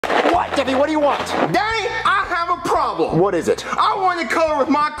What, Jeffy? What do you want? Daddy, I have a problem. What is it? I wanted to color with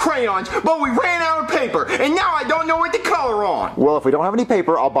my crayons, but we ran out of paper, and now I don't know what to color on. Well, if we don't have any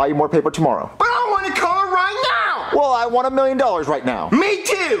paper, I'll buy you more paper tomorrow. But I want to color right now. Well, I want $1 million right now. Me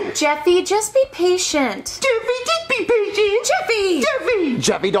too. Jeffy, just be patient. Jeffy, just be patient. Jeffy! Jeffy!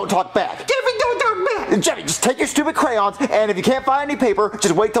 Jeffy, don't talk back. Jeffy, don't talk back. Jeffy, just take your stupid crayons, and if you can't find any paper,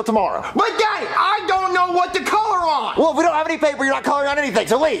 just wait till tomorrow. But Daddy, I don't know what to color on. Well, if we don't have any paper, you're not coloring on anything,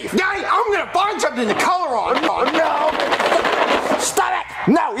 so leave. Daddy, I'm gonna find something to color on. Oh, no! Stop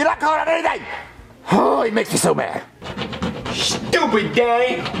it! No, you're not coloring on anything! Oh, he makes me so mad. Stupid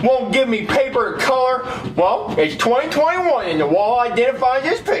Daddy won't give me paper to color. Well, it's 2021 and the wall identifies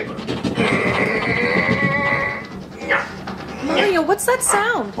as paper. Mario, what's that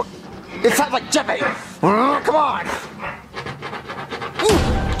sound? It sounds like Jeffy! Come on!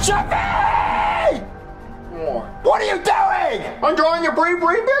 Jeffy! What are you doing? I'm drawing a pretty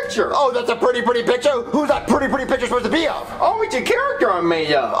picture. Oh, that's a pretty picture? Who's that pretty picture supposed to be of? Oh, it's a character I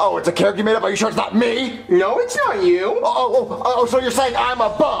made up. Oh, it's a character you made up? Are you sure it's not me? No, it's not you. Oh, so you're saying I'm a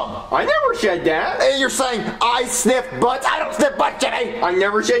bum? I never said that. And you're saying I sniff butts? I don't sniff butts, Jimmy! I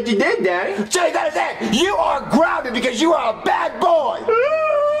never said you did, Daddy. Jimmy, that is it! You are grounded because you are a bad boy!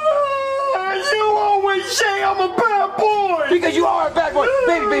 You always say I'm a bad boy! Because you are a bad boy!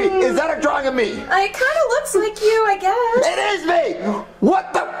 Baby, is that a drawing of me? It kind of looks like you, I guess. It is me!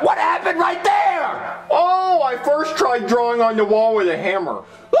 What happened right there? Oh, I first tried drawing on the wall with a hammer.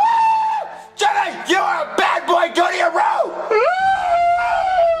 Jimmy, you are a bad